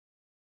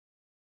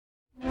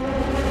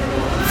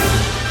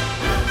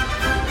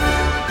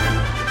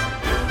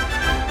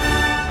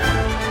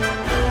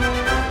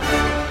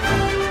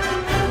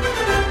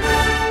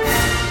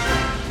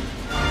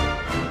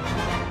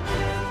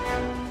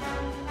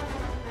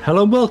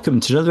Hello and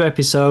welcome to another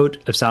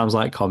episode of Sounds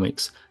Like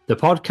Comics, the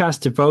podcast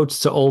devoted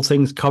to all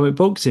things comic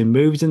books in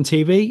movies and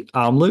TV.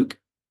 I'm Luke.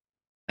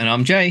 And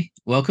I'm Jay.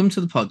 Welcome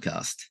to the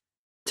podcast.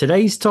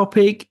 Today's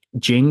topic,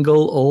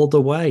 Jingle All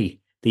The Way,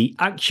 the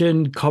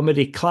action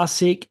comedy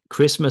classic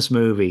Christmas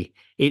movie.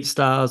 It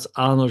stars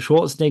Arnold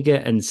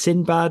Schwarzenegger and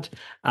Sinbad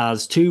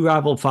as two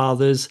rival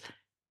fathers.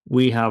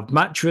 We have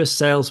mattress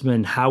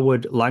salesman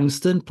Howard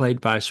Langston,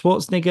 played by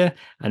Schwarzenegger,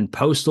 and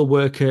postal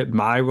worker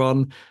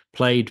Myron,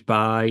 played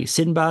by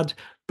Sinbad,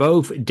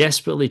 both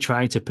desperately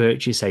trying to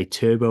purchase a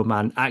Turbo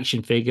Man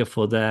action figure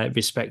for their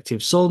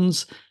respective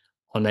sons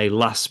on a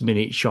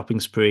last-minute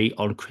shopping spree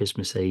on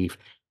Christmas Eve.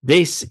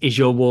 This is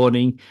your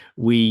warning.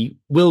 We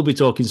will be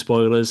talking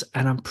spoilers,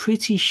 and I'm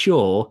pretty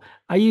sure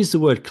I used the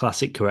word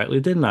classic correctly,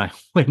 didn't I,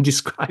 when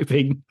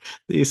describing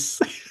this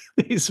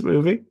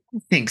movie? I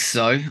think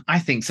so.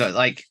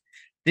 Like,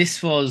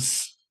 this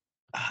was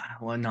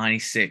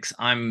 96.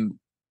 I'm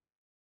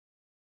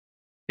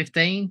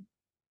 15.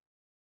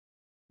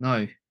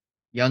 No,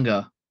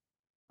 younger.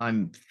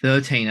 I'm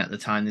 13 at the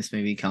time this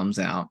movie comes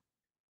out.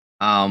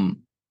 There's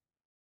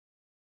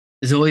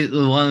always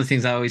one of the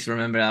things I always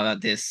remember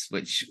about this,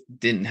 which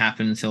didn't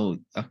happen until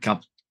a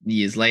couple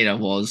years later,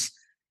 was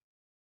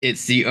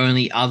it's the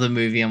only other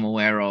movie I'm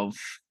aware of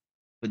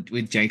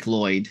with Jake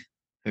Lloyd,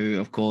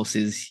 who of course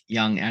is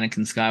young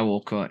Anakin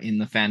Skywalker in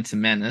The Phantom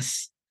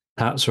Menace.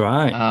 That's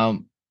right.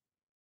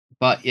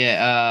 But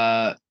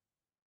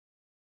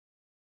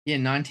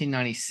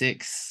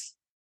 1996.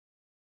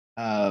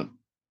 I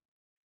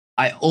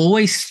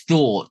always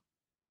thought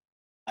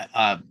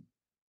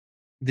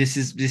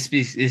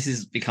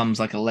this becomes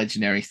like a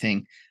legendary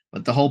thing,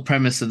 but the whole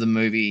premise of the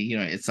movie,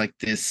 it's like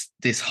this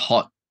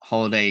hot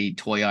holiday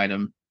toy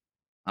item.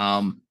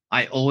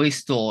 I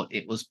always thought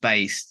it was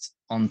based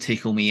on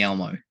Tickle Me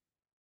Elmo.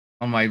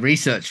 On my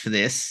research for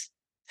this,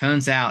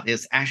 turns out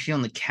it's actually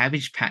on the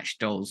Cabbage Patch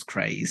Dolls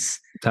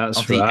craze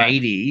of the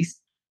 80s.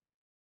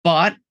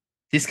 But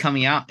this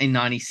coming out in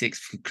 96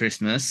 for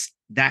Christmas,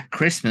 that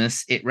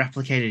Christmas, it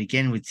replicated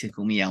again with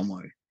Tickle Me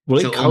Elmo.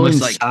 Well, so it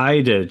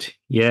coincided,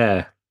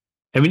 yeah.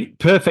 I mean,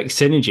 perfect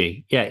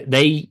synergy. Yeah,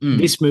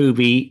 this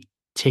movie,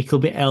 Tickle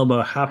Me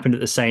Elmo, happened at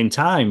the same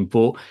time,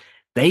 but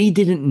they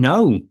didn't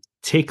know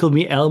Tickle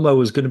Me Elmo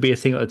was going to be a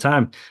thing at the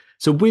time.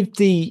 So with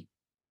the,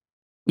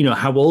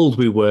 how old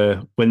we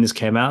were when this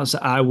came out, so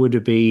I would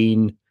have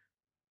been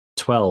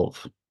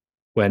 12.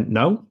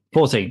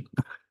 14.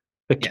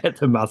 Get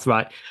the math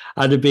right.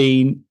 I'd have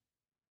been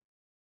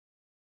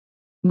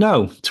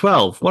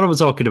 12. What am I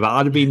talking about?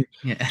 I'd have been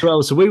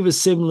 12. So we were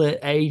similar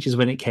ages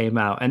when it came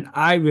out. And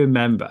I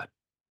remember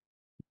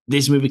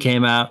this movie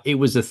came out. It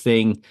was a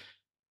thing.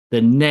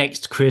 The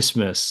next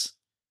Christmas,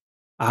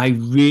 I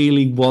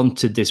really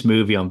wanted this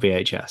movie on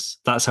VHS.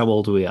 That's how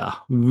old we are.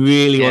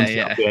 Really wanted it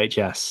on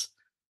VHS.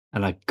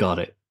 And I got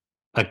it.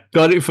 I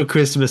got it for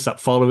Christmas that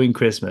following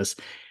Christmas.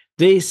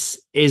 This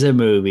is a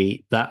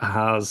movie that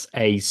has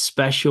a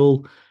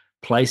special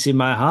place in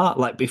my heart.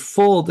 Like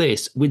before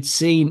this, we'd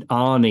seen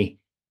Arnie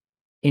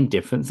in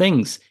different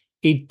things.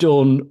 He'd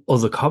done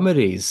other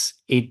comedies.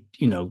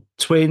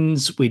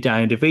 Twins with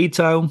Danny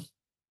DeVito,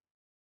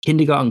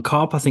 Kindergarten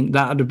Cop. I think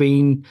that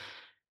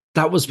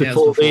was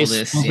before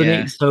this, wasn't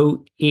it?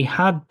 So he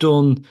had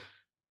done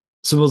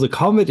some other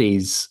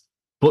comedies,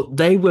 but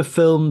they were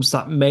films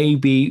that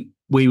maybe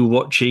we were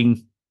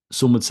watching,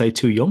 some would say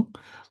too young,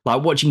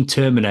 like watching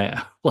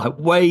Terminator, like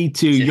way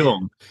too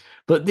young.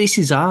 But this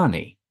is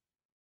Arnie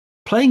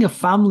playing a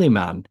family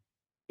man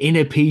in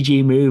a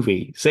PG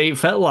movie. So it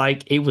felt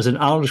like it was an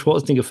Arnold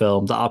Schwarzenegger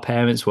film that our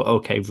parents were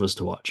okay for us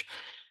to watch.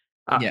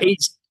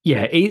 It's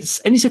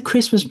a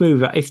Christmas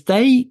movie. If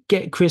they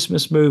get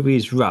Christmas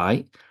movies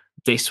right,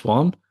 this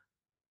one,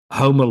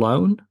 Home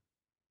Alone,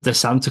 The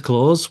Santa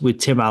Claus with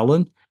Tim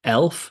Allen,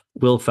 Elf,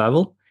 Will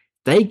Ferrell,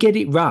 they get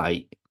it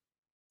right.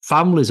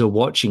 Families are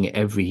watching it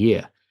every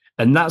year.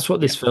 And that's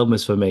what this film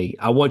is for me.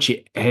 I watch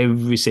it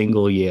every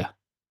single year.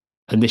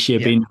 And this year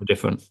being no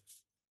different.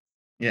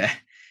 Yeah.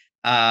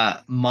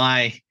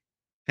 My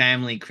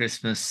family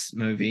Christmas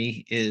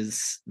movie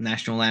is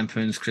National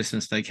Lampoon's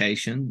Christmas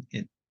Vacation.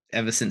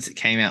 Ever since it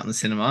came out in the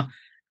cinema,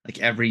 like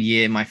every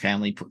year my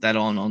family put that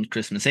on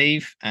Christmas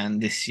Eve,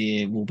 and this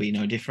year will be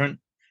no different.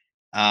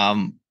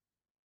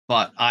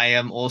 But I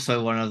am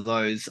also one of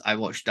those, I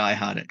watch Die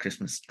Hard at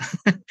Christmas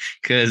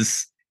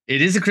because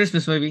it is a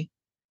Christmas movie.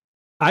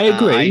 I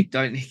agree. I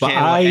don't care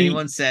what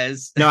anyone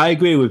says. No, I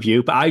agree with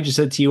you, but I just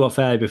said to you off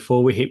air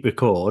before we hit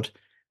record,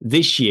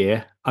 this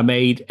year I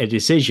made a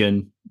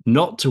decision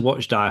not to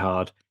watch Die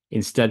Hard,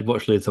 instead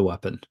watch Lethal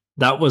Weapon.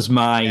 That was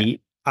my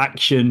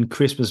action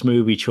Christmas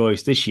movie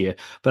choice this year,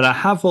 but I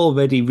have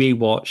already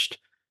rewatched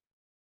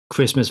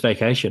Christmas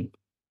Vacation.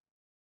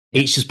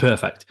 It's just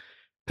perfect.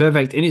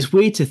 And it's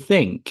weird to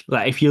think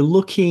that if you're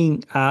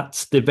looking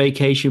at the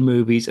vacation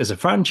movies as a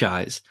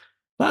franchise,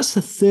 that's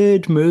the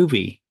third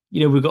movie.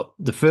 We've got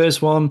the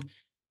first one,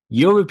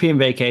 European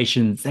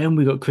Vacation, then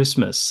we got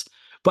Christmas.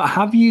 But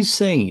have you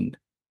seen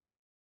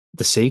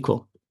the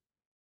sequel?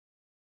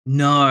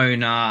 No,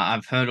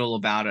 I've heard all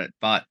about it,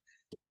 but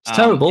It's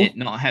terrible. It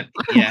not have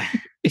yeah.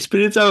 It's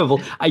pretty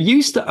terrible. I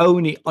used to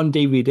own it on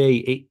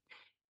DVD.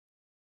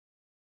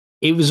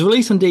 It was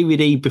released on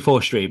DVD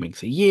before streaming,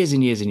 so years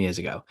and years and years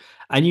ago.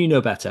 And you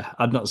know better.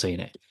 I'd not seen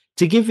it.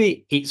 To give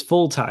it its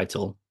full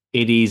title,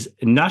 it is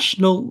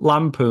National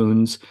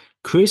Lampoon's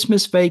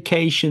Christmas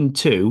Vacation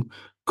 2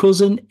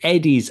 Cousin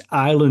Eddie's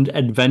Island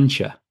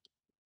Adventure.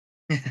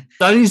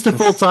 That is the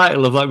full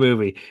title of that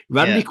movie.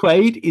 Randy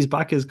Quaid is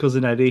back as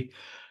Cousin Eddie.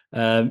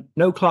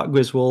 No Clark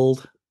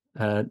Griswold.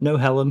 No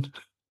Helen.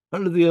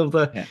 None of the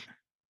other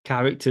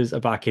characters are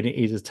back in it.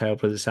 He's as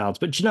terrible as it sounds.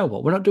 But do you know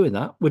what? We're not doing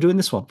that. We're doing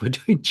this one. We're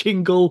doing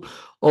Jingle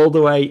All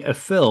The Way, a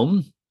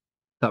film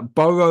that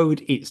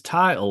borrowed its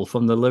title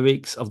from the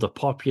lyrics of the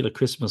popular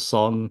Christmas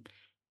song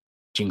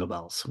Jingle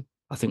Bells.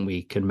 I think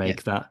we can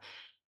make that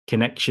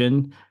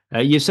connection.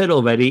 You said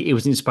already it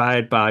was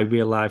inspired by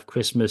real life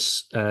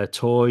Christmas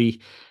toy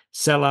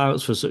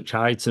sellouts for such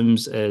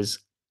items as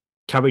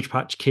Cabbage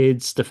Patch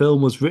Kids. The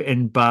film was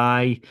written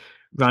by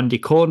Randy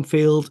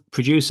Cornfield.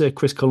 Producer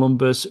Chris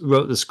Columbus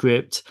wrote the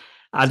script,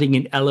 adding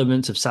in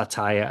elements of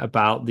satire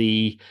about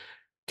the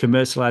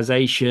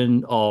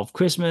commercialization of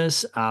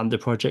Christmas, and the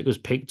project was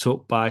picked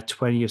up by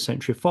 20th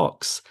Century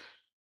Fox.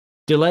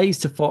 Delays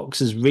to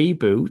Fox's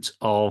reboot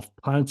of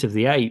Planet of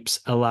the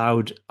Apes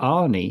allowed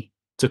Arnie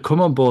to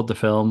come on board the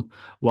film,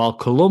 while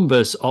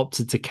Columbus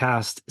opted to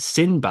cast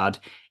Sinbad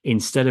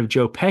instead of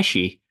Joe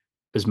Pesci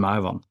as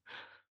Myron.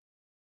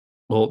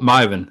 Or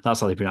Myron, that's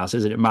how they pronounce it,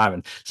 isn't it?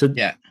 Myron. So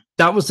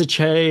that was the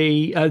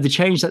change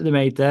that they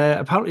made there.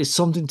 Apparently, it's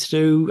something to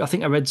do. I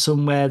think I read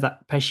somewhere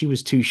that Pesci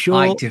was too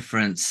short. Height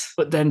difference.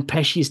 But then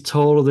Pesci's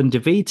taller than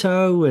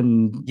DeVito,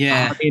 and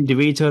Arnie and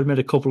DeVito had made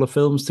a couple of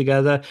films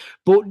together.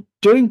 But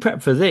doing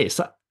prep for this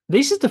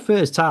is the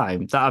first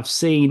time that I've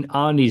seen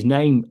Arnie's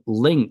name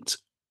linked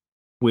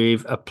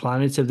with a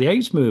Planet of the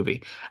Apes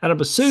movie, and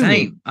I'm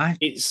assuming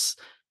it's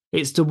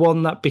the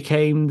one that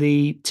became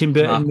the Tim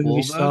Burton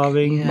movie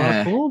starring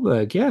Mark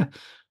Wahlberg. Yeah,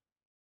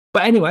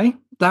 but anyway,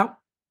 that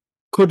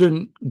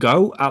couldn't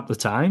go at the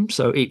time,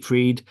 so it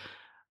freed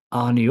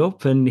Arnie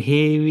up, and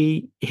here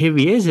he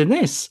is in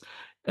this,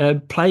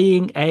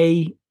 playing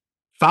a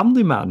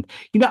family man.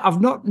 You know, I've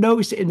not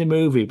noticed it in the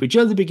movie, but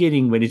at the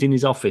beginning when he's in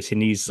his office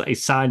and he's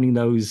signing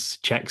those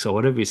checks or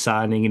whatever he's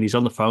signing, and he's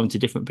on the phone to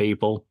different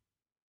people.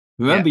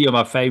 Remember, you're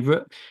my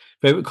favorite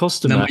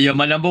customer. You're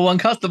my number one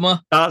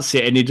customer. That's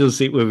it, and he does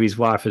it with his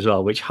wife as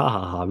well. Which,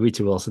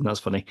 Rita Wilson, that's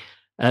funny.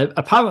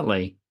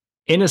 Apparently,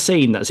 in a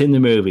scene that's in the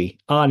movie,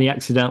 Arnie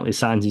accidentally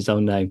signs his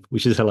own name,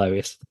 which is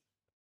hilarious.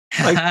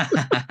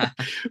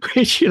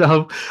 Which,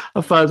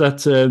 I find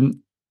that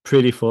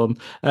pretty fun.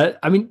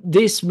 I mean,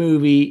 this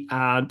movie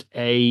had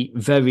a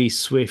very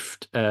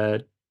swift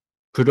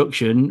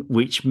production,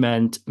 which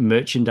meant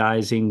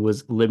merchandising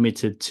was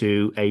limited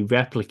to a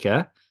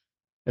replica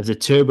of the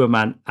Turbo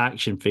Man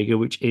action figure,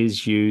 which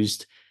is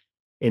used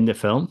in the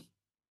film.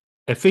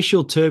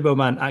 Official Turbo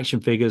Man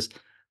action figures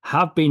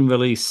have been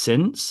released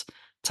since.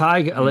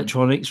 Tiger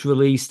Electronics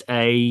released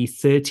a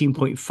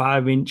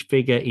 13.5-inch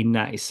figure in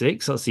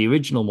 96. That's the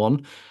original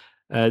one.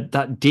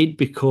 That did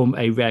become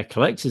a rare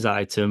collector's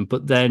item,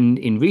 but then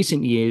in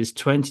recent years,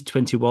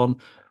 2021,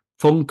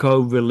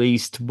 Funko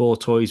released more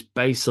toys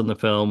based on the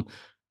film,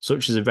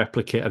 such as a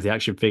replica of the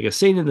action figure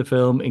seen in the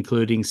film,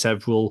 including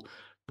several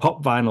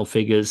pop vinyl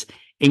figures,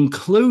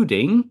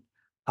 including,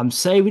 I'm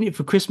saving it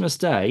for Christmas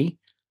Day,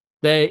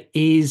 there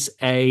is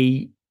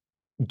a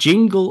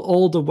Jingle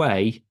All The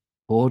Way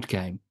board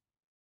game.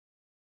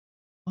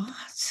 What?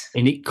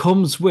 And it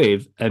comes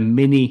with a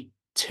mini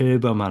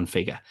Turbo Man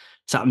figure.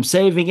 So I'm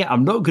saving it.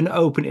 I'm not going to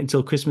open it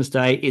until Christmas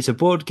Day. It's a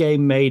board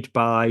game made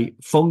by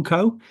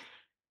Funko.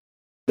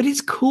 But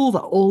it's cool that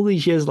all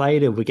these years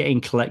later, we're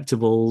getting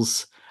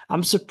collectibles.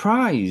 I'm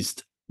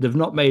surprised they've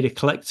not made a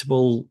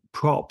collectible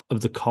prop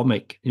of the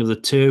comic, the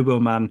Turbo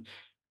Man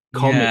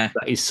comic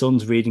that his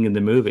son's reading in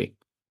the movie.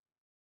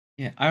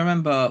 Yeah, I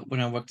remember when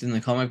I worked in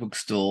the comic book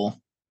store,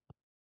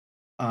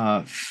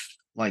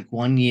 like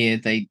one year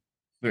I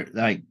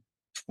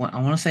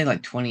want to say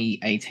like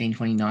 2018,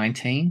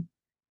 2019,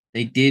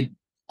 they did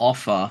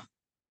offer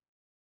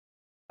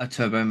a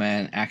Turbo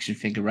Man action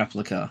figure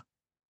replica.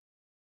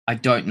 I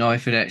don't know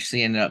if it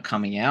actually ended up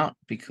coming out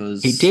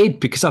because it did,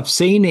 because I've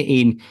seen it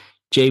in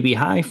JB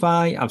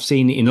Hi-Fi, I've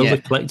seen it in other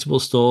collectible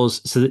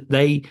stores, so that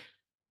they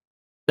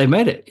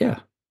made it.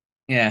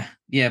 Yeah,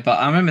 but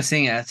I remember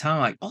seeing it at the time,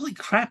 like, holy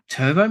crap,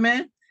 Turbo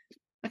Man!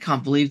 I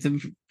can't believe them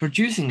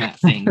producing that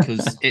thing,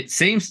 because it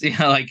seems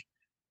like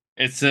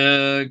it's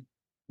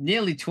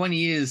nearly 20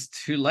 years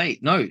too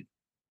late. No,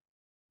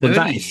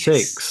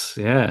 36.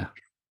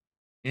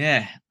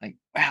 Yeah, like,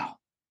 wow.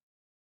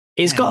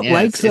 It's got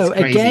legs though.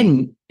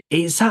 Again,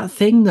 it's that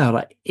thing though.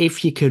 Like,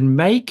 if you can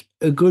make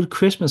a good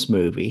Christmas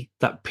movie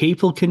that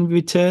people can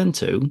return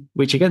to,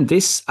 which again,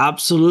 this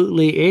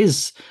absolutely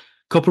is.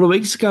 A couple of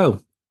weeks ago,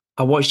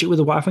 I watched it with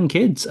the wife and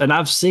kids, and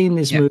I've seen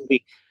this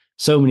movie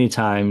so many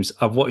times.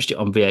 I've watched it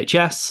on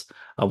VHS.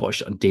 I've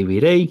watched it on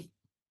DVD.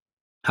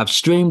 I've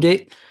streamed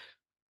it.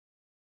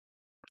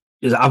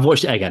 I've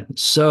watched it again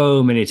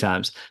so many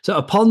times. So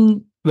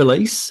upon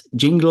release,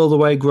 Jingle All The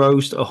Way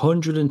grossed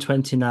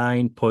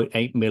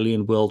 129.8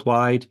 million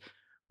worldwide,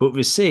 but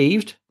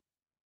received,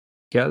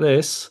 get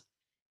this,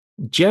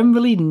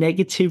 generally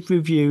negative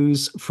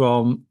reviews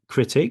from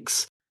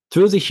critics.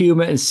 Through the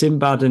humor and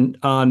Sinbad and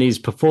Arnie's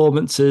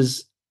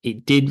performances,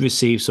 it did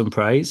receive some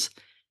praise.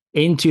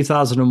 In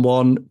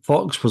 2001,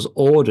 Fox was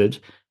ordered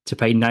to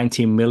pay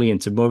 19 million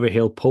to Murray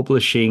Hill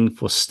Publishing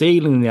for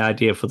stealing the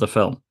idea for the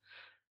film.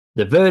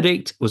 The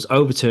verdict was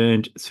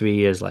overturned 3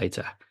 years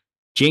later.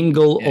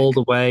 Jingle All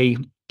The Way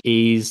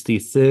is the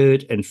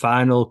third and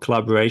final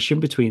collaboration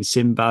between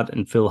Sinbad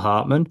and Phil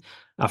Hartman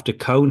after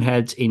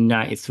Coneheads in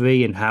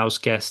 93 and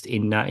Houseguest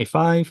in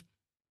 95,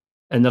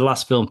 and the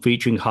last film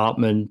featuring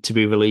Hartman to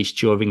be released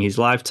during his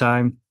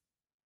lifetime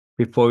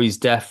before his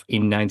death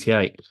in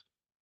 98.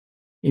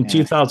 In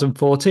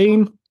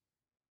 2014,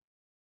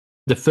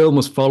 the film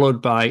was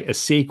followed by a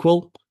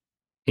sequel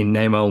in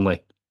name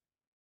only.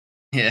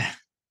 Yeah.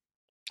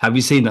 Have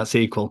you seen that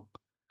sequel?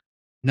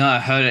 No, I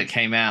heard it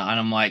came out, and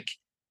I'm like,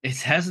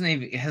 it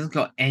hasn't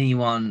got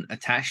anyone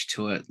attached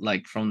to it,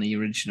 like from the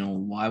original.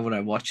 Why would I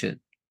watch it?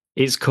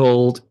 It's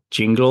called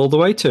Jingle All The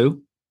Way 2,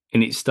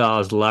 and it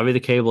stars Larry the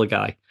Cable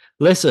Guy.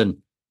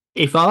 Listen,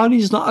 if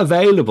Arnie's not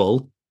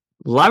available,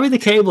 Larry the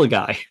Cable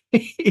Guy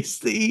is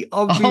the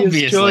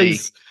obvious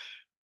choice.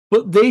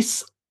 But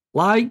this,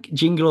 like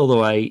Jingle All The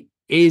Way,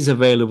 is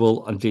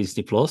available on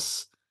Disney+.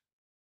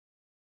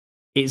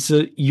 It's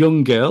a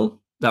young girl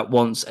that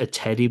wants a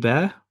teddy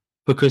bear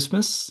for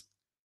Christmas.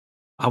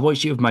 I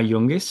watched it with my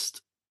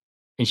youngest,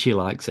 and she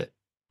likes it.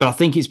 But I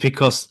think it's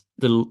because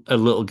a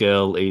little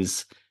girl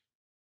is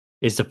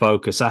the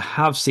focus. I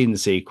have seen the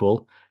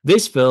sequel.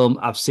 This film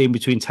I've seen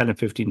between 10 and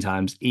 15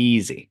 times,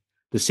 easy.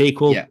 The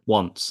sequel,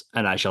 once,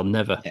 and I shall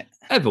never,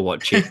 ever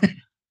watch it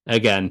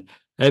again.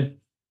 But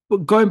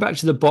going back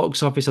to the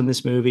box office on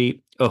this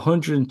movie,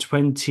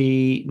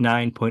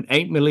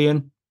 129.8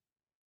 million.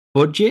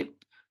 Budget,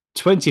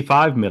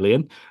 25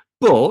 million.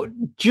 But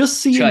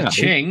just so you know...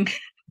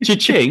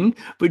 Cha-ching.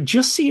 But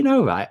just so you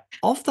know, right,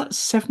 of that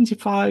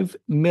 75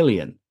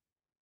 million,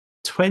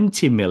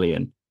 20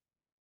 million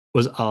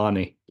was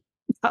Arnie.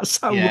 That's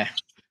how much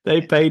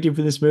they paid him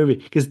for this movie.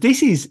 Because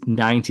this is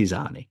 90s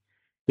Arnie.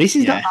 This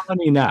is not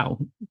Arnie now.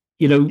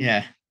 You know,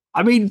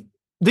 I mean,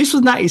 this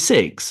was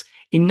 96.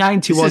 In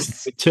 91,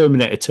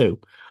 Terminator 2.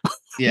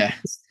 Yeah.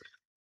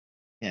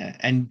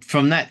 And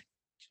from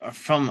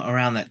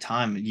around that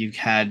time, he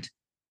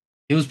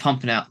was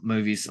pumping out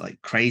movies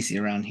like crazy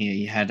around here.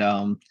 You had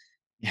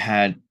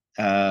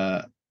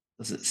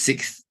was it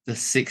the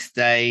Sixth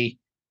Day,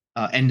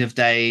 End of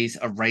Days,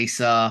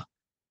 Eraser.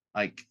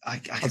 Like I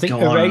could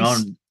go on and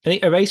on. I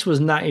think Eraser was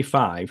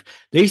 95.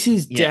 This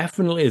is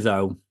definitely,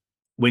 though,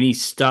 when he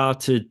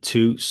started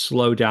to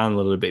slow down a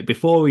little bit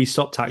before he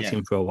stopped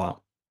acting for a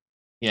while.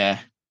 Yeah,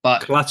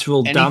 but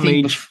Collateral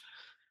Damage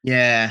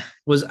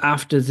was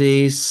after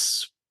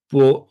this.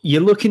 But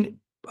you're looking,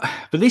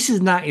 but this is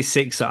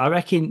 96. So I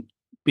reckon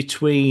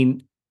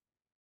between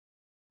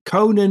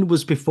Conan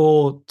was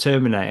before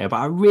Terminator,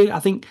 but I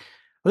think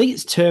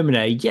it's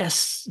Terminator.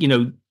 Yes, you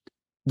know,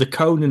 the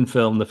Conan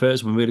film, the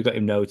first one, really got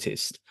him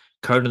noticed.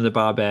 Conan the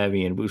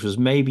Barbarian, which was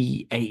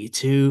maybe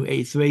 82,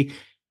 83.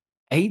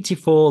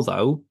 84,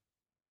 though,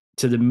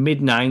 to the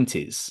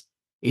mid-90s,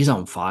 he's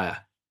on fire.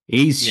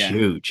 He's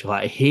huge.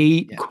 Like,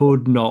 he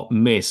could not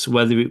miss,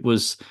 whether it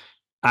was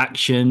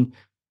action,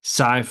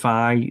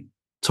 sci-fi,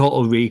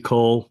 Total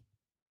Recall.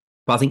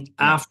 But I think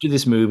after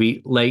this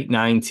movie, late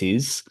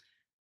 90s,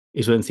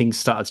 is when things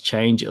started to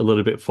change a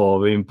little bit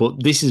for him.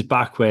 But this is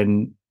back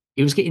when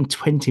he was getting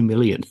 20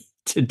 million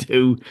to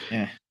do.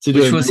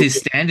 Which was his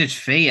standard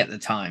fee at the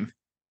time.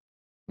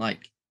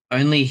 Like,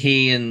 only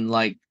he and,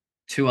 like,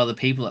 2 other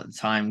people at the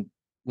time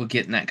were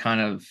getting that kind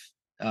of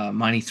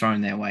money thrown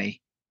their way.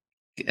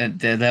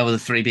 They were the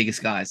 3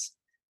 biggest guys.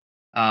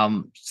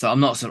 So I'm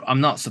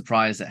not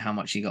surprised at how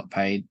much he got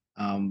paid.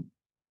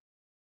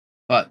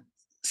 But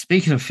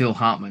speaking of Phil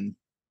Hartman,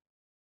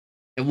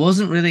 it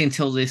wasn't really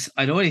until this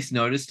I'd always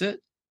noticed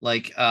it,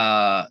 like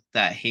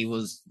that he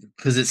was,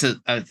 because it's a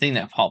thing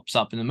that pops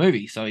up in the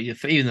movie. So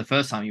even the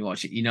first time you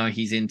watch it, you know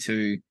he's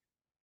into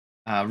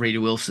Rita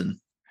Wilson,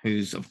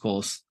 who's of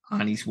course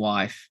Arnie's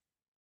wife.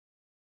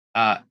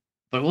 But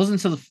it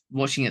wasn't until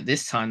watching it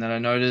this time that I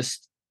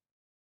noticed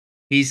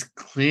he's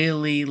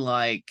clearly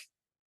like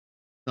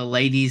the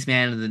ladies'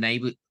 man of the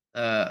neighborhood.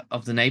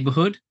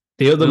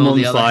 The other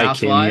ones like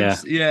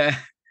housewives. Him, yeah.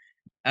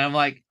 And I'm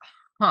like,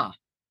 I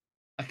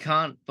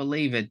can't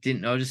believe I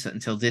didn't notice it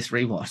until this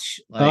rewatch.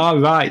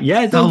 Like, right,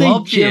 yeah, don't they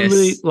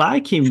generally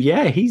like him?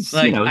 Yeah, he's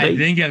like, I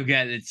think I've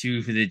got the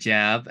 2 for the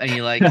job, and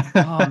you're like,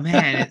 oh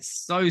man,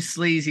 it's so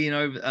sleazy and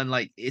over, and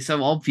like it's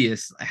so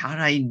obvious. How did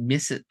I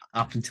miss it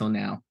up until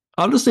now?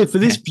 Honestly, for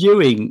this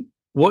viewing,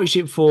 watched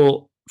it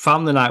for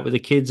family night with the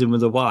kids and with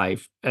the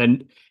wife,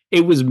 and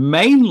it was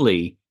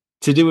mainly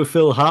to do with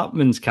Phil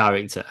Hartman's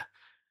character.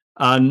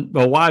 And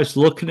my wife's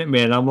looking at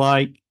me, and I'm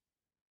like,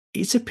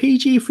 it's a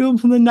PG film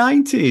from the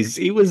 90s.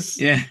 It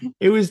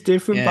was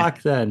different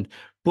back then.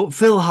 But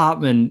Phil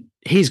Hartman,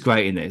 he's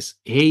great in this.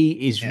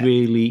 He is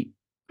really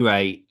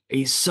Great.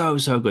 It's so,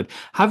 so good.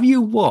 Have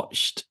you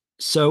watched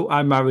So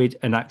I Married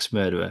an Axe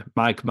Murderer,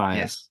 Mike Yeah.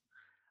 Myers?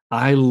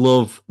 I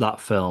love that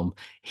film.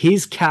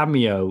 His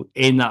cameo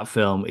in that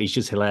film is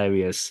just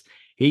hilarious.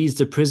 He's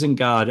the prison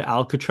guard at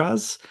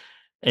Alcatraz,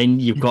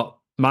 and you've got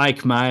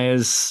Mike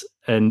Myers,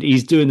 and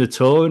he's doing the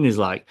tour, and he's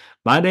like,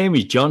 "My name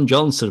is John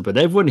Johnson, but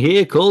everyone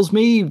here calls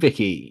me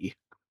Vicky."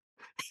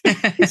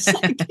 It's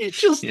like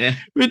it's just Yeah.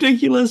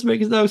 ridiculous,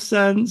 makes no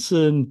sense.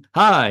 And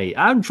hi,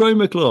 I'm Troy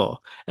McClure.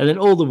 And then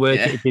all the work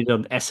Yeah. he did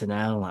on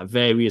SNL, like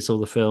various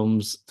other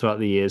films throughout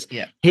the years.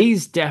 Yeah.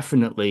 He's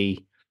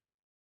definitely,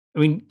 I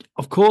mean,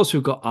 of course,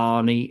 we've got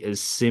Arnie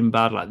as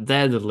Sinbad, like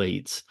they're the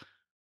leads.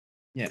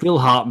 Yeah. Phil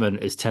Hartman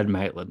as Ted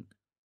Maitland.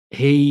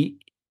 He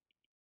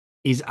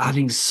is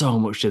adding so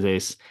much to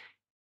this.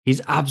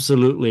 He's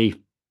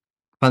absolutely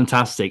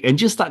fantastic. And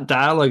just that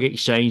dialogue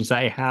exchange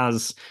that he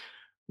has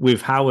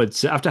with Howard.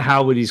 So after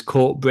Howard is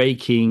caught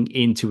breaking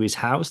into his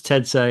house,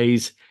 Ted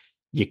says,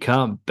 "You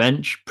can't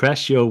bench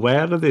press your way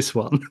out of this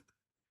one."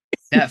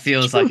 That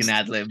feels like an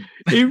ad lib.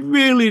 It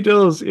really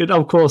does. And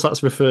of course,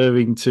 that's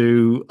referring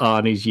to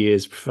Arnie's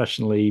years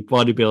professionally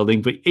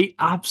bodybuilding, but it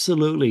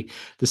absolutely,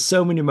 there's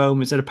so many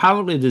moments. And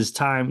apparently, there's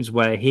times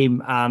where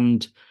him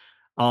and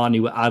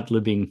Arnie were ad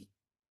libbing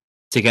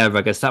together.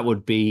 I guess that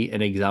would be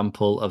an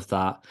example of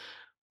that.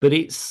 But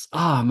it's,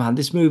 oh man,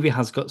 this movie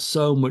has got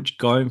so much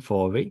going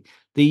for it.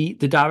 The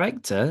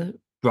director,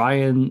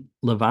 Brian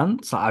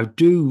Levant, so I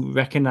do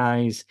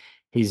recognize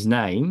his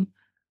name.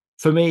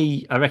 For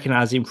me, I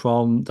recognize him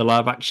from the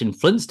live action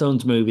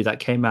Flintstones movie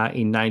that came out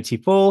in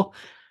 94.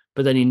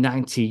 But then in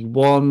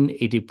 91,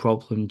 he did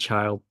Problem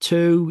Child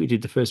 2. He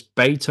did the first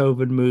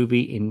Beethoven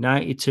movie in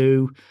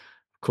 92.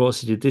 Of course,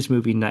 he did this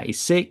movie in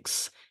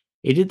 96.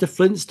 He did the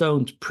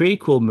Flintstones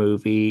prequel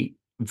movie,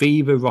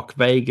 Viva Rock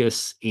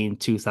Vegas, in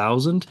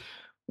 2000,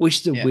 which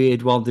is a Yeah.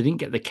 weird one. They didn't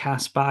get the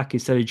cast back.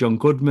 Instead of John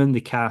Goodman,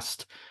 they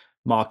cast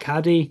Mark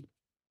Addy.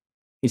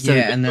 Instead of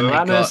Yeah, and Rick then they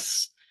got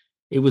Moranis,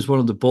 it was one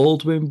of the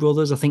Baldwin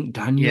brothers. I think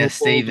Daniel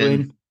Stephen.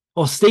 Baldwin.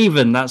 Or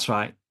Stephen, that's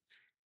right.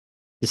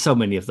 There's so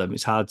many of them.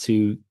 It's hard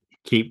to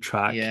keep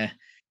track. Yeah.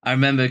 I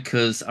remember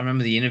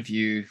the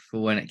interview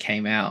for when it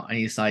came out, and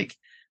he's like,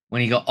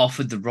 when he got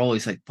offered the role,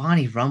 he's like,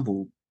 Barney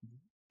Rumble,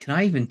 can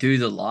I even do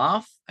the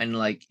laugh? And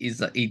like, he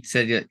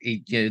said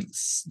he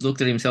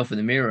looked at himself in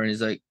the mirror and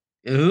he's like,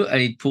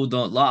 and he pulled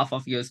the laugh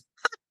off. He goes,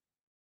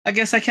 I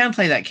guess I can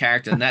play that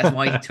character, and that's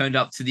why he turned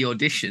up to the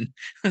audition.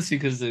 That's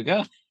because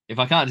if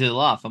I can't do the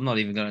laugh, I'm not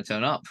even going to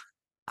turn up.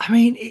 I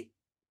mean,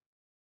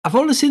 I've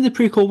only seen the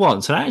prequel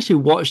once, and I actually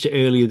watched it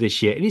earlier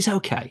this year, and it's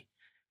okay.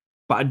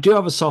 But I do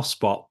have a soft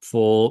spot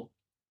for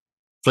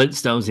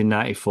Flintstones in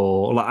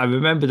 94. Like, I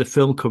remember the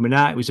film coming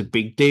out, it was a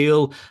big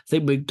deal. I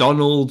think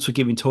McDonald's were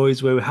giving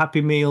toys away with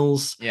Happy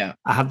Meals. Yeah.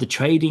 I had the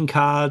trading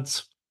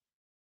cards.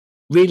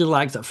 Really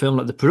liked that film.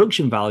 Like, the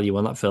production value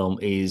on that film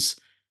is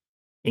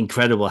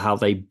incredible, how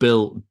they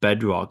built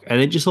Bedrock. And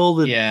then just all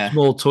the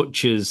small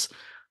touches,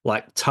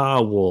 like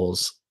Tar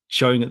Wars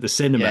showing at the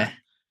cinema. Yeah.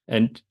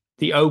 And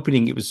the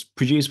opening, it was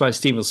produced by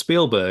Steven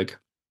Spielberg,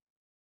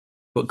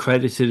 but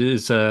credited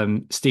as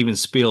Steven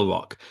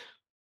Spielrock.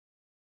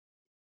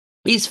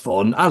 It's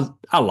fun.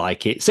 I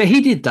like it. So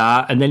he did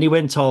that, and then he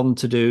went on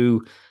to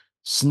do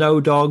Snow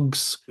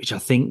Dogs, which I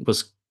think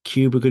was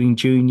Cuba Gooding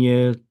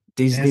Jr.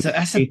 Disney. That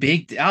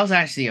was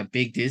actually a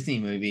big Disney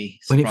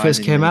movie when it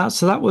first came out.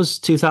 So that was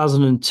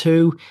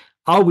 2002.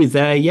 Are We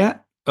There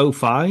Yet?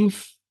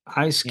 05.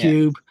 Ice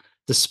Cube.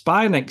 The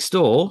Spy Next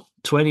Door,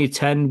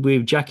 2010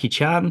 with Jackie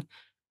Chan.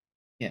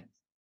 Yeah.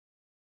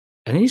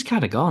 And he's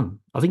kind of gone.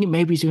 I think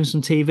maybe he's doing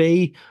some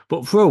TV,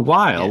 but for a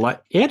while,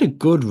 like he had a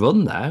good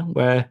run there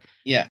where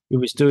he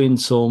was doing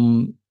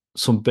some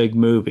big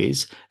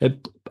movies.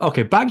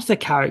 Okay, back to the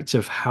character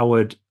of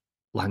Howard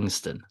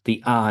Langston,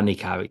 the Arnie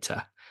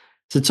character.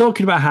 So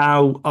talking about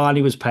how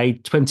Arnie was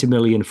paid $20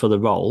 million for the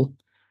role,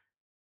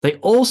 they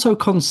also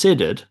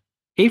considered,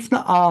 if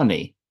not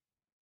Arnie,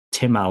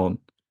 Tim Allen.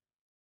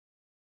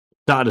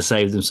 That'd have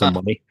saved them some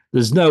money.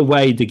 There's no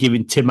way they're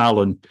giving Tim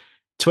Allen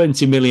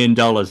 $20 million in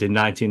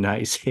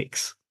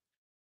 1996.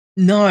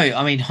 No,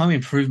 I mean, Home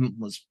Improvement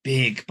was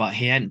big, but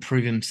he hadn't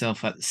proved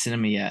himself at the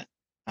cinema yet.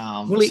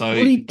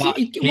 He'd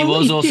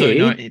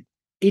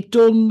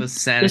done the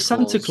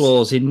Santa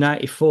Claus in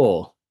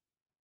 94.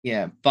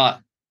 Yeah, but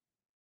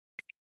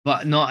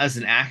not as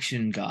an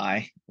action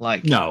guy.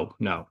 Like no,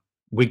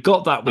 we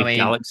got that with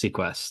Galaxy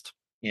Quest.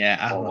 Yeah,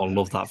 I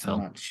love that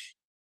film. Much.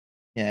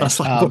 Yeah, that's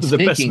like one of the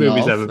best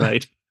movies ever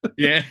made.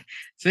 Yeah,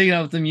 speaking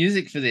of the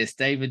music for this,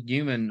 David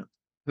Newman,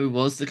 who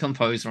was the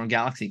composer on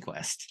Galaxy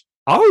Quest.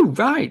 Oh,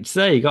 right.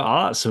 There you go.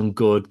 Oh, that's some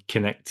good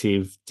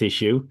connective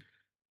tissue.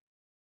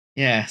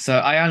 Yeah, so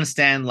I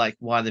understand like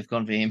why they've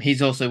gone for him.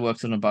 He's also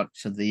worked on a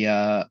bunch of the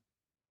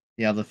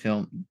other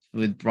film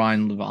with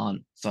Brian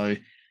Levant. So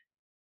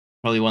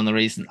probably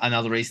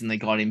another reason they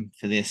got him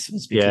for this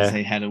was because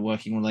they had a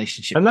working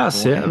relationship. And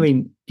that's it. I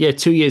mean,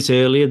 2 years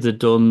earlier they'd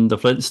done the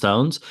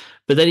Flintstones,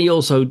 but then he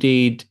also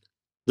did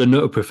The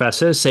Nutty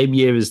Professor, same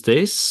year as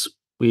this,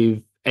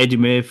 with Eddie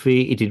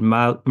Murphy. He did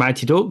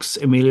Mighty Ducks,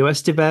 Emilio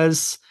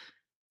Estevez.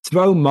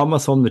 Throw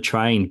Monmouth on the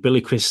Train,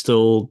 Billy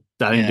Crystal,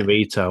 Danny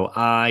DeVito.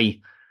 I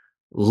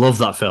love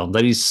that film.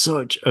 That is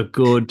such a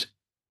good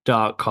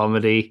dark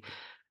comedy.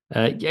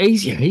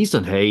 He's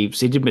done heaps.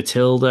 He did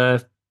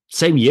Matilda.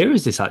 Same year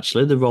as this,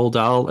 actually, the Roald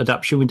Dahl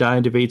adaptation with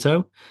Danny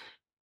DeVito.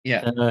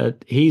 Yeah.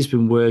 He's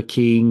been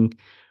working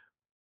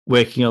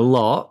a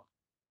lot.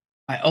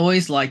 I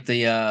always like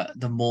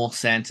the more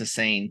Santa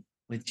scene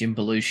with Jim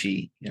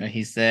Belushi. You know,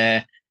 he's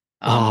there.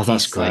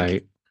 That's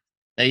great.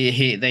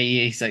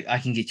 He's like, I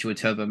can get you a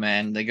Turbo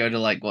Man. They go to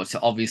like what's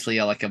obviously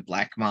like a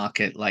black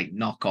market like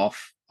knockoff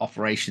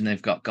operation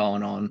they've got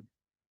going on, and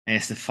he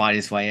has to fight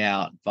his way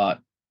out. But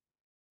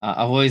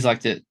I've always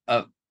liked it.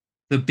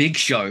 The Big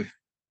Show,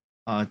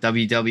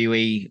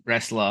 WWE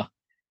wrestler,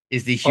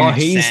 is the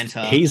huge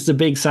Santa. He's the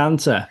big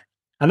Santa.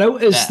 I know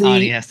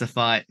Arnie has to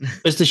fight.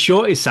 As the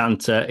shortest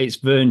Santa, it's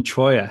Vern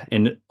Troyer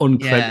in an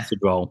uncredited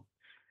role.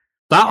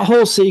 That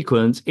whole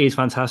sequence is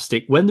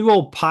fantastic. When they're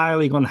all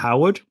piling on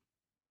Howard,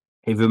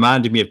 it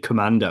reminded me of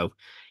Commando.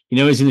 You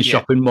know, he's in the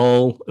shopping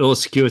mall, all the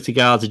security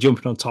guards are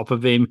jumping on top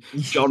of him.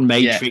 John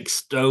Matrix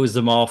throws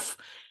them off.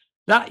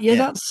 That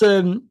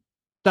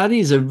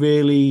is a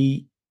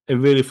really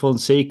fun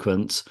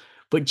sequence.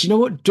 But do you know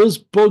what does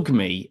bug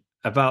me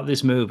about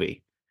this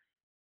movie?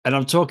 And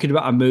I'm talking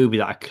about a movie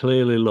that I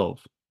clearly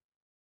love.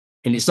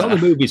 And it's not the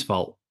movie's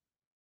fault.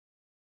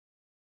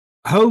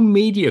 Home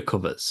media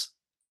covers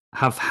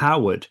have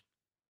Howard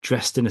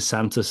dressed in a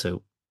Santa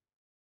suit.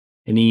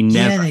 And he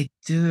never they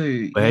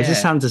do. wears a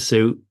Santa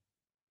suit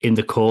in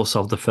the course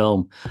of the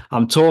film.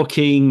 I'm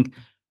talking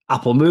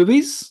Apple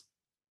Movies,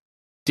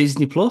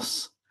 Disney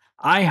Plus.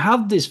 I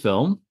have this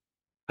film.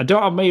 I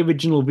don't have my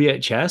original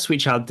VHS,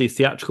 which had the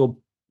theatrical,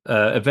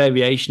 a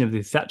variation of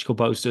the theatrical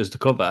poster as the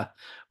cover,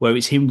 where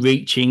it's him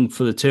reaching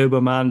for the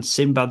Turbo Man.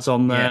 Sinbad's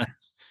on there. Yeah.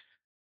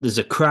 There's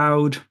a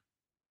crowd.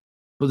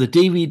 But the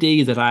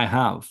DVD that I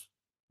have,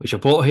 which I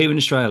bought here in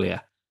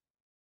Australia,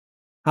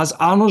 has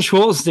Arnold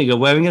Schwarzenegger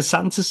wearing a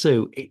Santa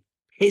suit. It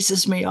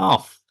pisses me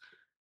off.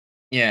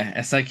 Yeah,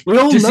 it's like we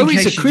all know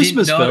it's a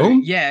Christmas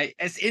film. Yeah,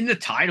 it's in the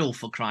title,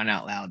 for crying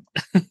out loud.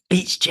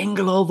 It's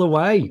Jingle All The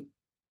Way.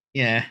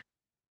 Yeah.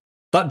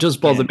 That does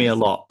bother me a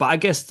lot. But I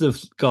guess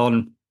they've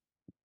gone,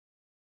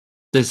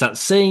 there's that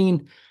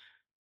scene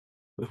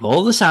with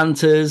all the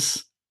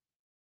Santas.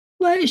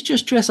 Let's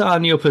just dress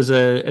Arnie up as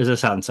a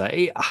Santa.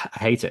 I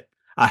hate it.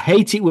 I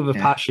hate it with a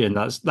passion.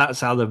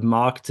 That's how they've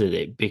marketed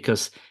it,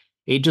 because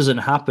it doesn't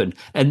happen.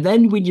 And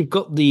then when you've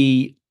got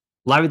the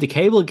Larry the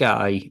Cable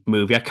Guy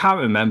movie, I can't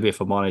remember, if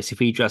I'm honest, if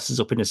he dresses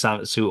up in a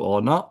Santa suit or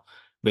not.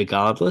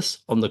 Regardless,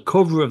 on the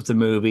cover of the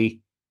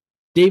movie,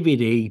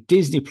 DVD,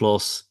 Disney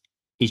Plus,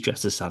 he's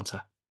dressed as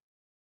Santa.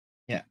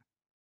 Yeah.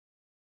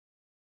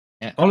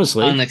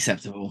 Honestly,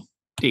 unacceptable.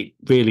 It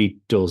really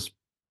does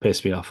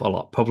piss me off a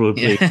lot,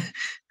 probably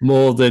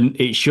more than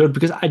it should,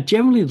 because I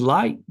generally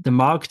like the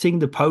marketing,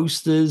 the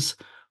posters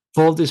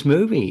for this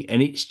movie,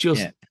 and it's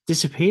just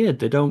disappeared.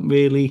 They don't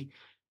really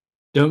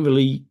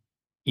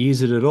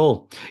use it at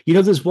all. You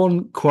know, there's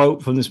one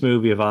quote from this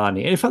movie of Arnie,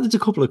 and in fact, there's a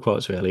couple of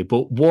quotes really,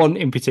 but one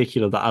in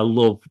particular that I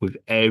love with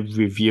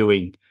every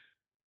viewing.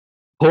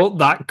 Put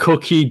that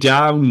cookie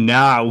down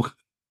now.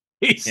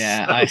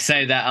 I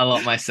say that a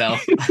lot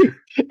myself.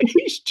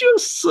 It's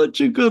just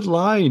such a good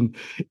line.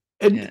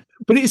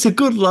 But it's a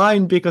good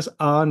line because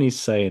Arnie's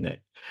saying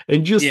it.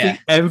 And just the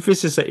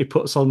emphasis that he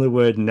puts on the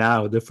word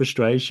now, the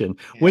frustration.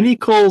 When he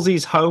calls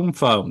his home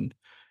phone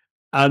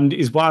and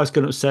his wife's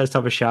gone upstairs to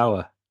have a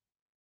shower,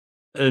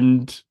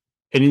 and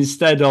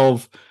instead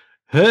of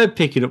her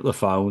picking up the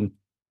phone,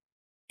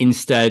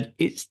 instead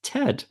it's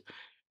Ted.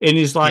 And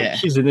he's like,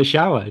 she's in the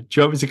shower. Do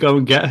you want me to go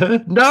and get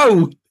her?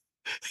 No!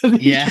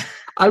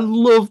 I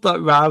love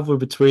that rivalry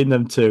between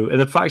them two.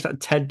 And the fact that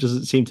Ted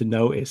doesn't seem to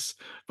notice,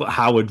 but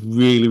Howard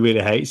really,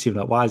 really hates him.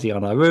 Like, why is he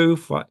on our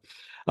roof? Right?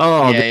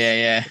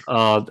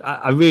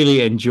 I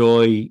really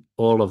enjoy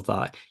all of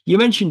that. You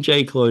mentioned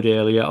Jake Lloyd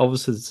earlier.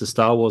 Obviously, there's a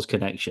Star Wars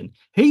connection.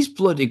 He's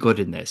bloody good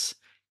in this.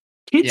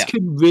 Kids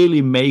can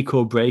really make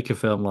or break a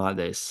film like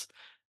this.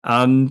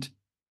 And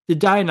the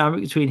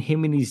dynamic between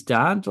him and his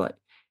dad, like,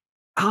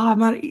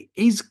 man,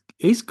 he's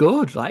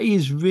good. Like,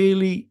 he's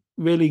really,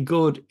 really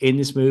good in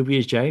this movie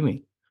as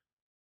Jamie.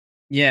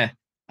 Yeah.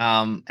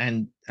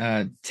 And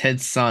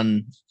Ted's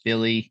son,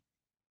 Billy,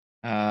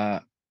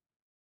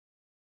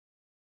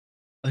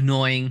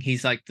 annoying.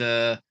 He's like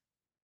the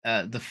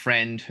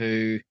friend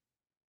who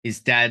his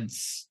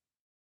dad's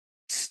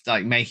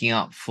like making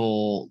up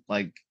for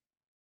like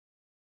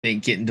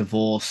getting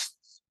divorced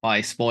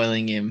by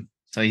spoiling him.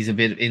 So he's a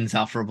bit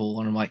insufferable.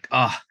 And I'm like,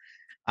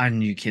 I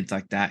knew kids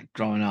like that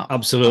growing up.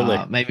 Absolutely.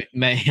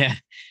 Maybe.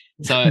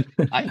 So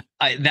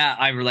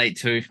I relate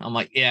to. I'm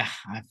like,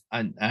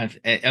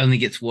 it only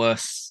gets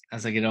worse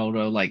as I get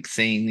older. Like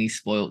seeing these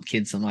spoiled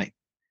kids, I'm like,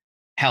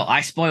 hell,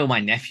 I spoil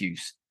my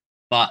nephews,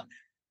 but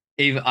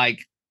even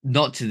like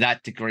not to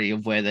that degree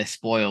of where they're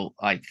spoiled.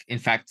 Like, in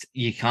fact,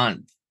 you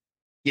can't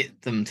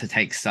get them to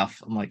take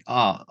stuff. I'm like,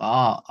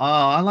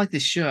 I like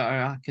this shirt.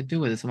 I could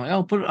do with this. I'm like,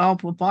 I'll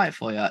buy it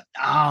for you.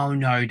 Oh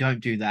no, don't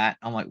do that.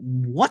 I'm like,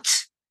 what?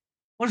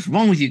 what is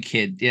wrong with you,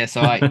 kid? Yeah,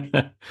 so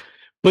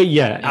But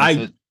yeah,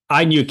 yeah, so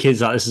I knew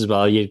kids like this as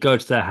well. You'd go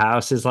to their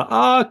house, it's like,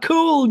 oh,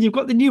 cool, you've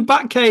got the new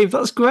Batcave.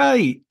 That's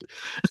great.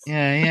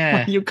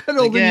 yeah. You've got It's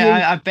all like, the new.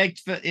 I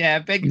begged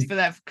for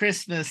that for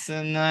Christmas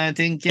and I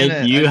didn't get And it.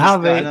 I you just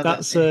have got it. another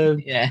That's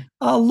yeah.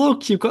 oh,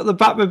 look, you've got the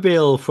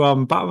Batmobile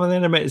from Batman the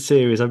Animated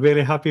Series. I'm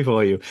really happy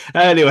for you.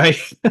 Anyway,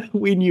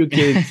 we knew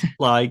kids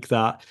like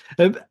that.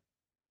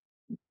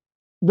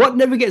 What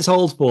never gets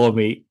old for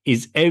me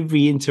is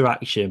every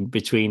interaction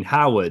between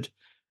Howard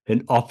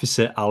and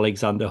Officer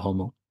Alexander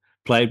Hummel,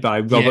 played by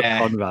Robert Yeah.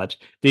 Conrad.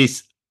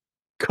 This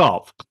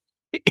cop,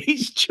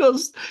 he's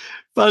just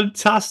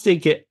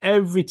fantastic at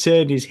every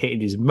turn. He's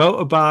hitting his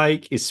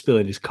motorbike, he's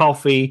spilling his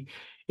coffee.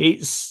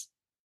 It's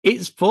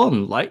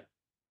fun. Like,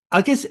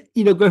 I guess,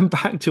 going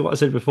back to what I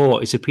said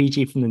before, it's a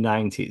PG from the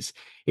 90s.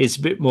 It's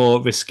a bit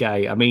more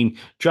risque. I mean,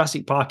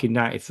 Jurassic Park in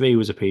 93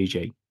 was a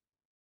PG.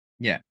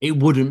 Yeah. It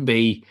wouldn't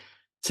be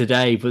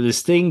today, but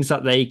there's things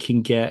that they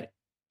can get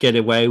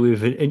away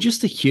with, and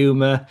just the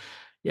humor.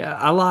 Yeah,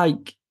 I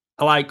like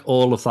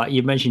all of that.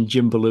 You mentioned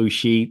Jim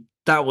Belushi.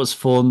 That was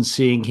fun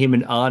seeing him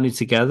and Arnie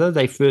together.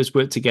 They first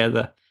worked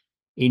together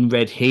in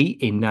Red Heat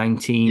in Yeah.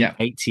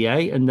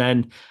 1988, and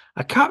then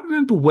I can't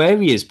remember where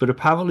he is, but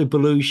apparently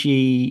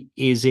Belushi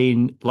is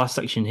in Last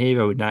Action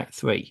Hero in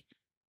 '93.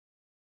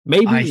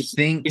 Maybe I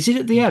think is it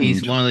at the he's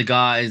end? one of the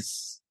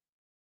guys.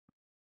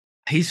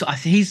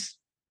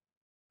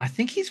 I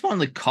think he's one of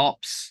the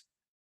cops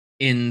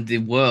in the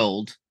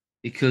world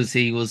because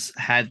he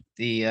had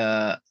the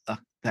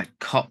that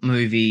cop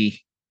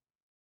movie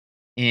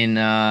in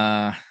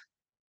the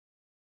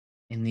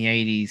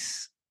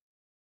 80s.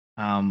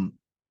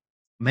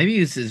 Maybe it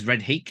was his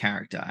Red Heat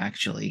character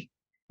actually.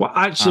 Well,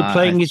 actually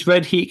playing his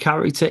Red Heat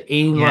character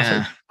in Last Yeah.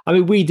 Action. I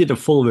mean, we did a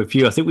full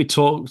review. I think we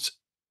talked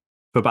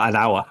for about an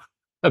hour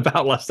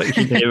about Last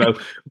Action Hero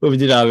when we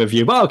did our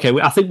review. But okay,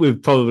 I think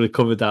we've probably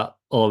covered that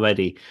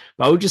already.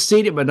 But I was just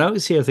seeing it in my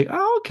notes here. I think,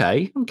 oh,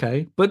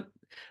 okay. But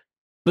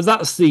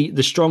that's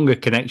the stronger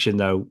connection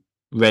though.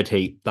 Red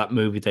Heat, that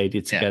movie they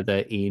did Yeah.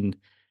 together in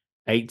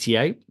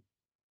 '88.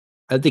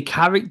 The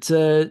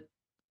character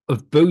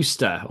of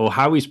Booster, or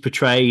how he's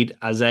portrayed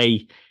as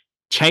a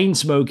chain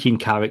smoking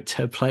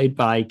character played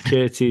by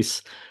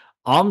Curtis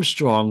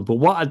Armstrong. But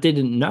what I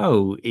didn't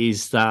know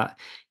is that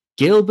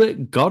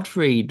Gilbert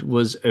Gottfried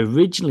was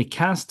originally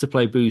cast to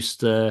play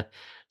Booster.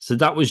 So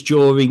that was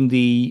during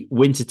the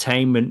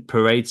Wintertainment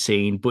parade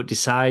scene, but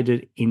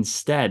decided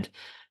instead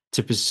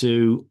to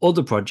pursue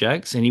other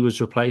projects, and he was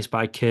replaced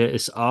by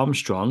Curtis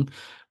Armstrong.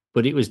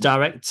 But it was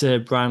director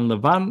Brian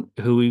Levant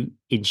who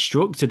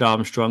instructed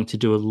Armstrong to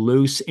do a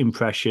loose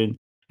impression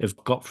of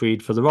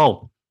Gottfried for the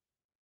role.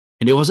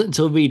 And it wasn't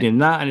until reading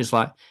that, and it's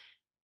like,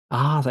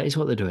 that is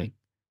what they're doing.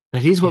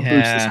 That is what Booster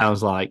Yeah.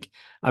 sounds like.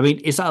 I mean,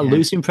 is that a Yeah.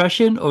 loose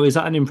impression or is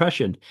that an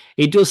impression?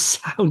 It does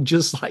sound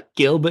just like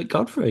Gilbert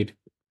Gottfried.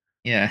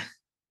 Yeah.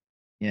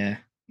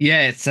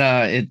 It's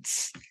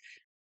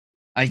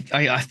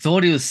I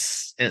thought it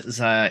was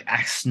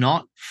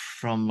Snot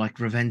from like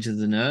Revenge of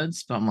the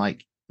Nerds, but I'm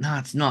like, no,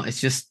 it's not.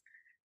 It's just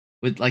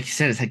with, like you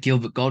said, it's that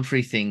Gilbert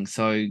Godfrey thing.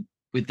 So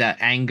with that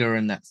anger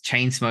and that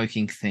chain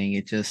smoking thing,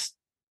 it just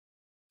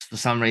for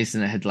some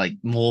reason it had like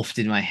morphed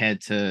in my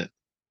head to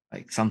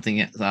like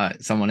something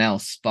someone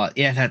else. But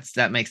yeah,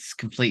 that makes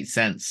complete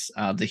sense.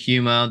 The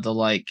humor, the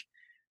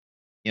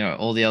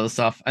all the other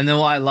stuff, and then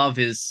what I love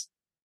is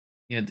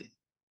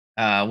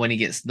when he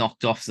gets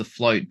knocked off the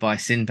float by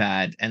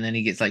Sinbad, and then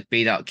he gets like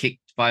beat up, kicked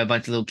by a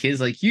bunch of little kids,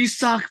 like, "You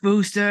suck,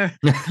 Booster.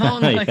 No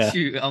one likes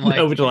you." I'm like,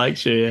 nobody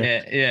likes you.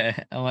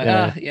 Yeah. I'm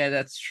like, yeah,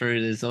 that's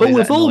true. There's But always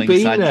we've that all annoying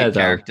been there, sidekick though.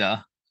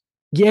 character.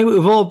 Yeah,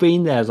 we've all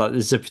been there. Like,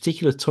 there's a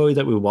particular toy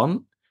that we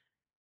want.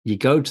 You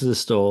go to the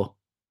store.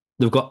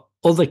 They've got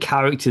other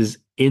characters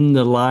in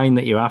the line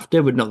that you're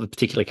after, but not the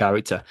particular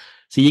character.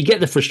 So you get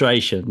the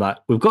frustration. Like,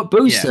 we've got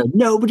Booster. Yeah.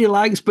 Nobody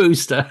likes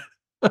Booster.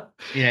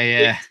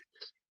 Yeah.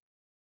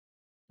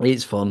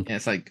 It's fun. Yeah,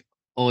 it's like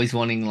always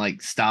wanting like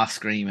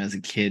Starscream as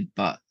a kid,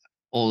 but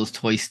all those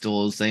toy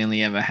stores, they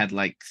only ever had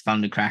like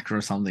Thundercracker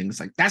or something. It's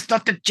like, that's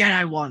not the jet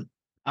I want.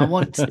 I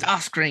want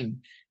Starscream.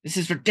 This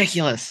is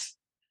ridiculous.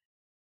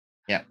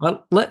 Yeah.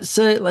 Well, let's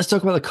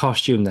talk about the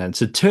costume then.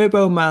 So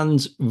Turbo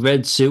Man's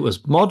red suit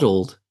was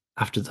modeled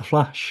after the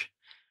Flash,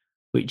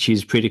 which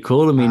is pretty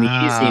cool. I mean,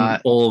 he is in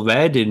all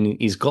red, and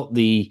he's got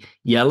the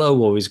yellow,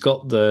 or he's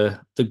got the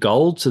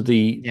gold. So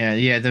the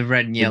the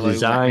red and yellow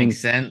that makes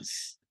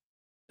sense.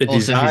 The also,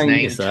 his design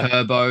name is there.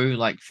 Turbo,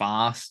 like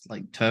fast,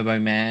 like Turbo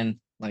Man,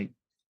 like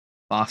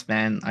fast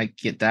man. I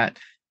get that.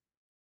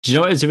 Do you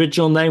know what his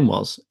original name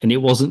was? And it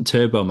wasn't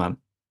Turbo Man.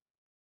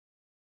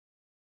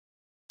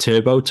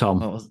 Turbo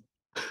Tom.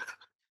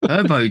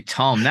 Turbo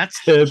Tom.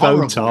 That's Turbo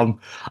horrible. Tom.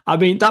 I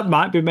mean, that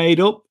might be made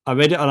up. I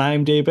read it on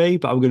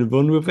IMDb, but I'm going to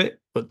run with it.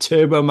 But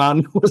Turbo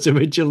Man was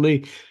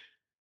originally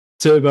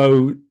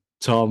Turbo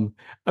Tom.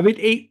 I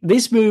mean,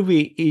 this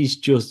movie is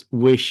just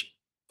wish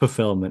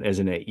fulfillment,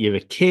 isn't it? You're a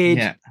kid.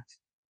 Yeah.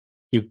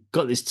 You've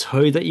got this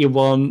toy that you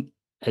want,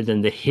 and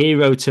then the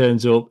hero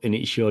turns up, and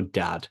it's your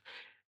dad.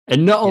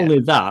 And not only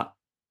that,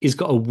 he's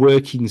got a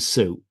working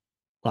suit,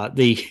 like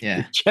the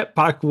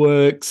jetpack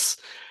works,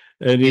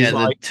 and he's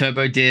the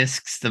turbo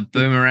discs, the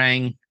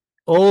boomerang,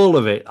 all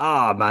of it.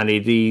 Man,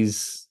 it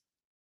is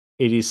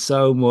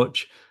so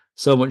much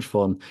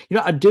fun.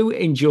 I do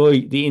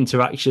enjoy the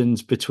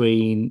interactions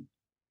between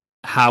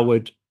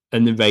Howard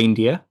and the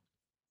reindeer.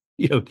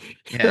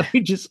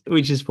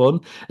 Which is fun.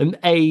 And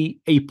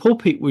a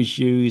puppet was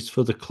used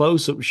for the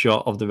close-up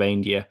shot of the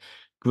reindeer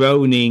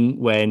groaning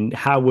when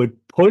Howard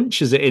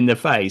punches it in the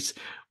face,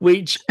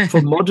 which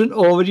for modern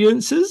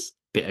audiences,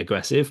 bit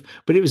aggressive,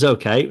 but it was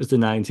okay. It was the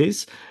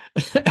 90s.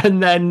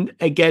 And then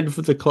again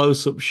for the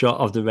close-up shot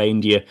of the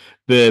reindeer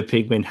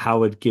burping when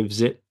Howard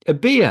gives it a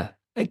beer.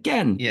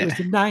 Again, it was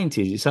the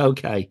 90s. It's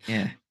okay.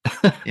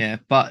 Yeah.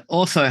 But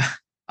also,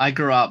 I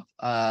grew up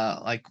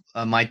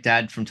my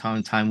dad from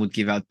time to time would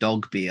give out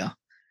dog beer,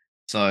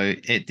 so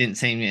it didn't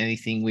seem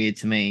anything weird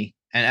to me.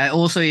 And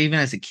also, even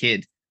as a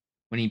kid,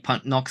 when he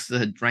knocks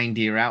the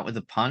reindeer out with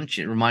a punch,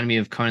 it reminded me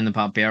of Conan the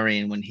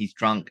Barbarian when he's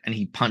drunk and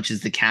he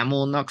punches the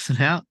camel and knocks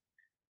it out.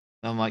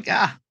 So I'm like,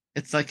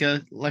 it's like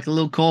a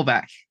little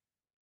callback.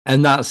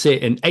 And that's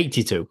it. In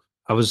 82,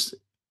 I was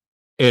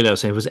earlier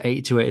saying, was it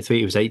 82,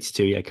 83? It was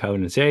 82. Yeah,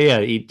 Conan. So yeah,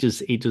 he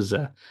does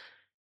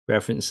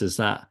references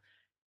that.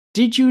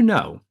 Did you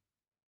know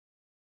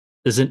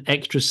there's an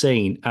extra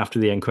scene after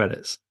the end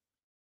credits?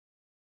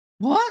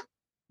 What?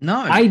 No.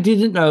 I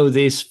didn't know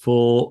this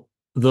for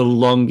the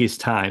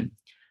longest time.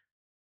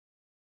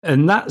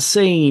 And that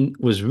scene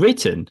was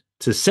written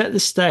to set the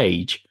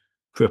stage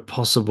for a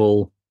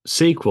possible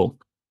sequel.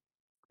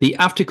 The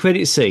after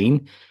credit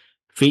scene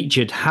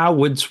featured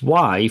Howard's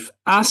wife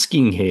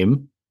asking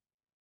him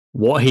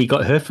what he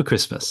got her for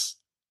Christmas.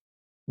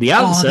 The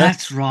answer,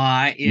 that's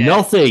right. Yeah.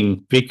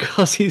 Nothing,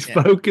 because his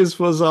focus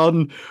was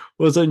on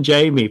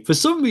Jamie. For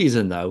some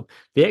reason, though,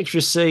 the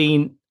extra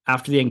scene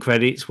after the end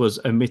credits was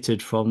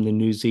omitted from the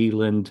New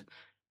Zealand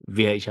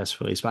VHS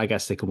release, but I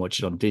guess they can watch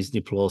it on Disney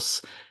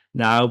Plus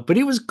now. But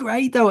it was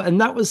great though, and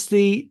that was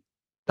the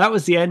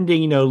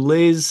ending.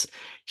 Liz,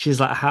 she's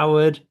like,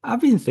 Howard,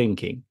 I've been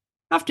thinking,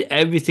 after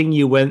everything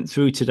you went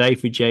through today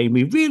for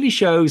Jamie, really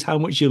shows how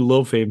much you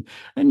love him.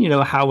 And,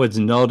 Howard's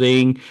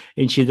nodding.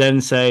 And she then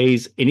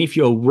says, and if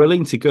you're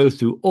willing to go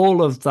through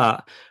all of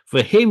that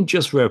for him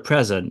just for a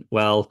present,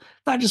 well,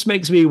 that just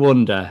makes me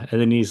wonder.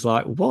 And then he's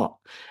like, what?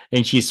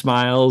 And she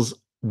smiles,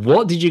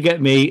 what did you get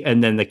me?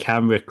 And then the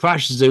camera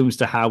crash zooms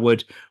to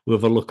Howard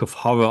with a look of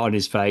horror on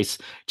his face.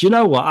 Do you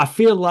know what? I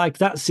feel like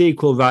that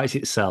sequel writes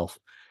itself.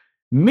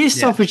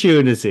 Missed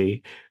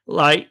opportunity.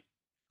 Like,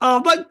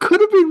 that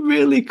could have been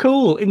really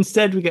cool.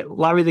 Instead, we get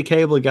Larry the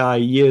Cable Guy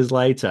years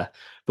later.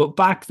 But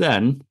back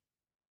then,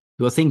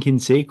 you were thinking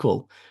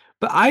sequel.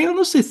 But I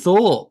honestly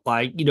thought,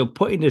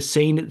 putting a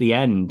scene at the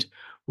end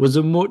was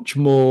a much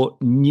more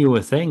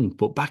newer thing.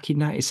 But back in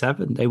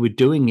 97, they were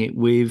doing it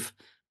with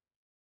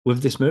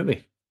this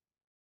movie.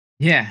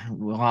 Yeah,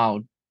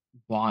 wild.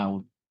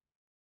 But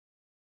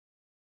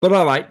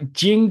all right,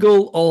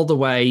 Jingle All The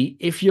Way,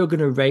 if you're going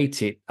to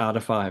rate it out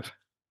of 5.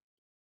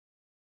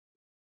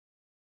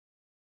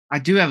 I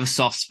do have a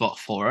soft spot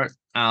for it.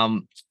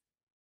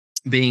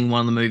 Being one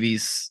of the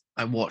movies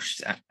I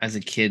watched as a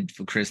kid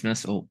for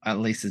Christmas, or at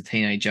least as a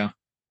teenager.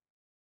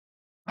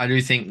 I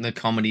do think the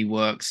comedy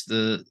works,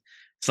 the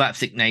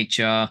slapstick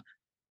nature.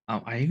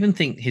 I even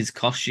think his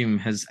costume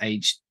has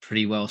aged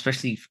pretty well,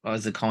 especially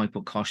as a comic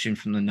book costume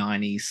from the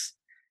 90s.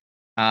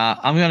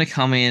 I'm going to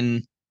come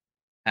in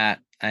at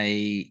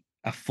a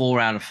 4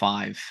 out of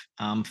 5.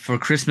 For a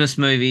Christmas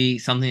movie,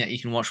 something that you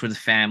can watch with a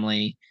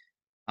family.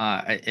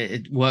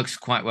 It works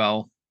quite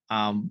well.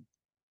 90s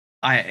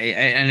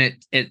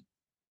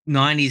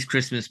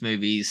Christmas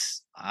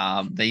movies,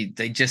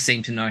 they just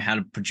seem to know how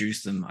to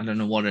produce them. I don't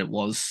know what it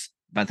was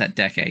about that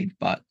decade,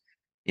 but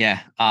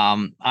yeah,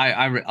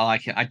 I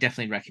like it. I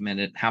definitely recommend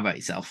it. How about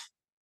yourself?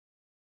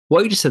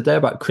 What you just said there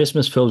about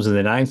Christmas films in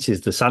the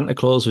 90s, The Santa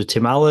Claus with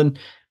Tim Allen,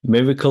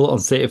 Miracle on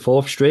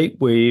 34th Street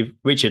with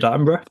Richard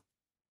Attenborough.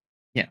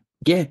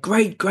 Yeah,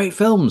 great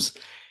films.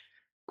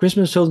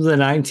 Christmas films in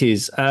the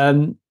 90s.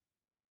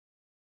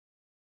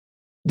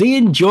 The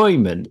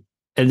enjoyment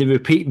and the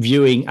repeat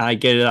viewing I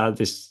get out of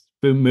this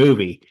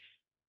movie,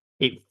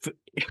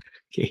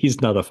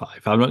 he's not a 5.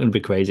 I'm not going to be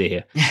crazy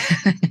here.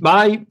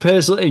 My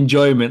personal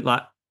enjoyment,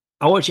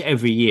 I watch it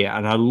every year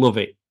and I love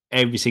it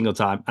every single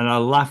time, and I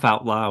laugh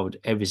out loud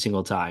every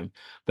single time.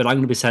 But I'm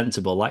going to be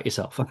sensible, like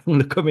yourself. I'm going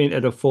to come in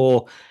at a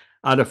 4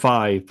 out of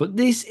 5. But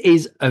this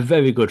is a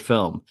very good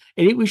film,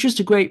 and it was just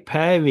a great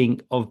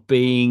pairing of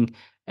being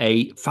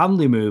a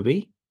family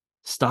movie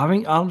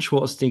starring Arnold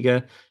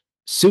Schwarzenegger,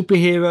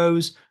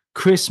 superheroes,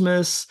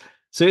 Christmas.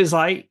 So it's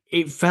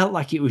it felt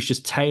like it was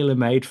just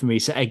tailor-made for me.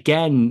 So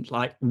again,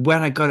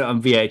 when I got it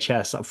on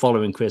VHS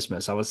following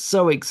Christmas, I was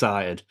so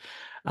excited.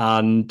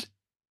 And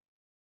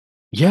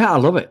yeah, I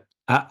love it.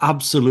 I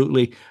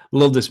absolutely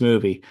love this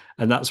movie.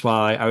 And that's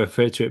why I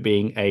refer to it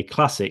being a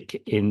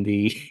classic in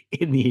the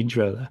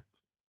intro there.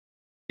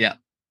 Yeah.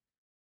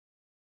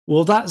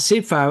 Well, that's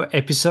it for our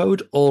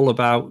episode all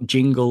about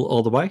Jingle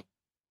All The Way.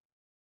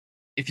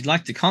 If you'd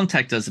like to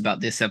contact us about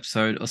this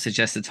episode or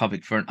suggest a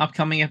topic for an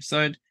upcoming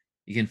episode,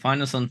 you can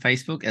find us on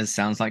Facebook as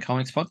Sounds Like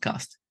Comics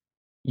Podcast.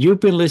 You've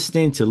been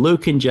listening to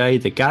Luke and Jay,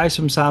 the guys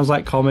from Sounds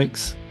Like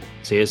Comics.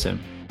 See you soon.